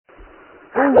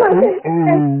Oh.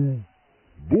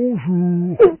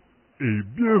 Bonjour et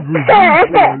bienvenue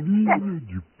sur la ligne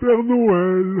du Père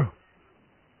Noël.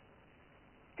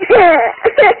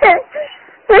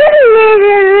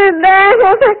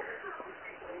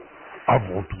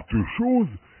 Avant toute chose,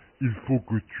 il faut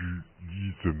que tu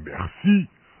dises merci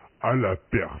à la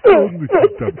personne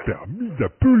qui t'a permis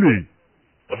d'appeler.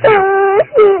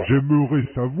 J'aimerais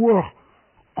savoir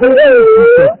comment tu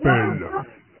t'appelles.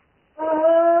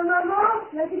 Maman,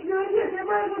 la technologie est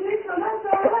tellement évoluée sur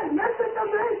l'Internet, même cette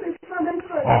tablette, c'est pas même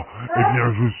chose. Ah, eh bien,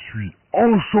 je suis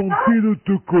enchanté de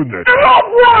te connaître.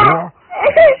 Moi, je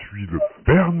suis le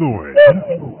Père Noël.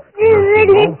 Maintenant,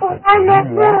 dis-moi,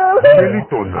 quel est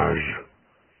ton âge?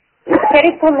 Quel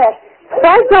est ton âge?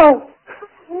 3 ans.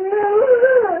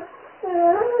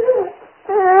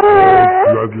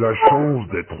 Tu as de la chance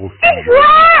d'être aussi jeune.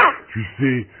 Tu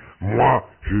sais, moi,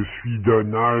 je suis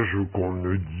d'un âge qu'on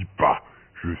ne dit pas.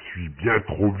 Je suis bien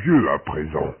trop vieux à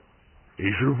présent.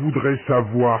 Et je voudrais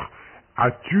savoir,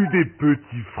 as-tu des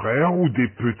petits frères ou des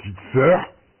petites sœurs?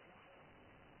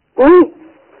 Oui.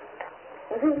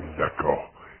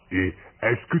 D'accord. Et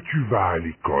est-ce que tu vas à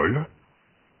l'école?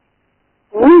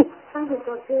 Oui.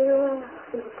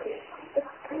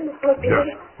 Bien,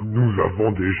 nous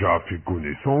avons déjà fait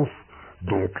connaissance,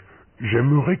 donc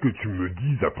j'aimerais que tu me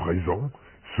dises à présent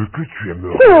ce que tu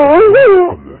aimerais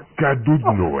comme cadeau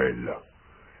de Noël.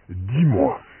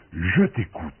 Dis-moi, je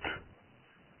t'écoute.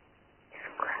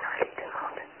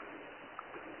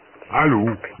 Allô,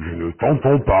 je ne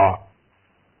t'entends pas.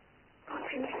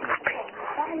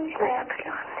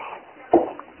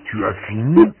 Tu as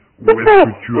fini ou est-ce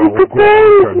que tu as encore un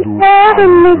cadeau à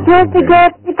me demander?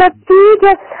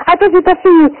 Attends, j'ai pas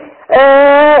fini.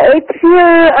 Et puis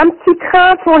un petit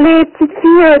train pour les petites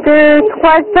filles de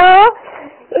 3 ans.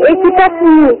 Et c'est pas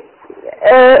fini.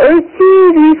 Aussi,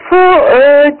 il faut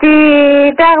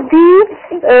des Barbie,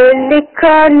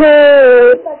 l'école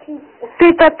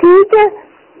Peppa Pig.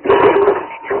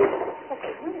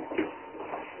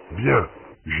 Bien,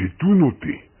 j'ai tout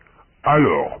noté.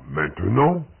 Alors,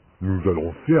 maintenant, nous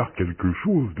allons faire quelque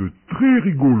chose de très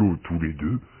rigolo tous les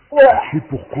deux. Tu sais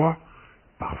pourquoi?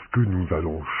 Parce que nous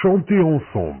allons chanter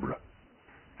ensemble.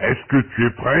 Est-ce que tu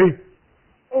es prêt?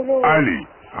 Allez,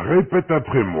 répète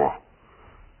après moi.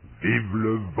 Vive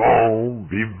le vent,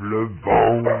 vive le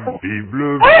vent, vive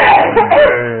le vent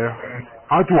d'hiver.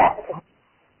 À toi.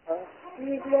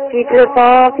 Vive le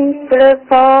vent, vive le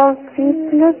vent,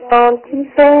 vive le vent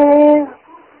d'hiver.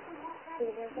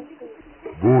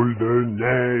 Boule de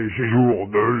neige et jour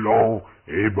de l'an,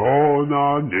 et bonne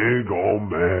année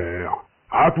grand-mère.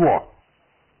 À toi.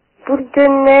 Boule de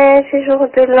neige et jour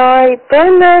de l'an et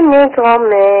bonne année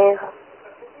grand-mère.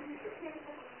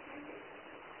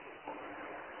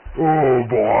 Oh,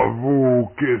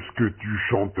 bravo, qu'est-ce que tu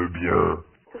chantes bien.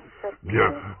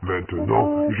 Bien,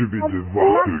 maintenant, je vais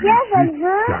devoir te laisser,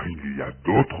 car il y a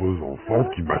d'autres enfants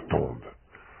qui m'attendent.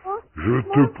 Je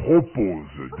te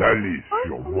propose d'aller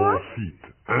sur mon site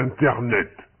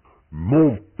internet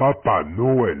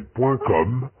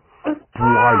monpapanoël.com pour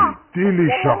aller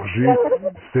télécharger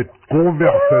cette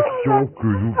conversation que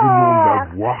nous venons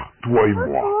d'avoir, toi et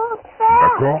moi.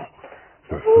 D'accord?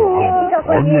 Ça sera mon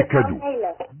premier cadeau.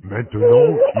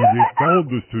 Maintenant, il est temps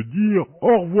de se dire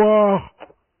au revoir.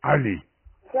 Allez,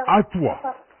 à toi.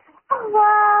 Au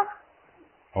revoir.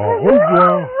 Au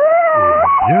revoir et à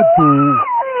bientôt.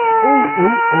 Oh,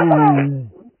 oh, oh.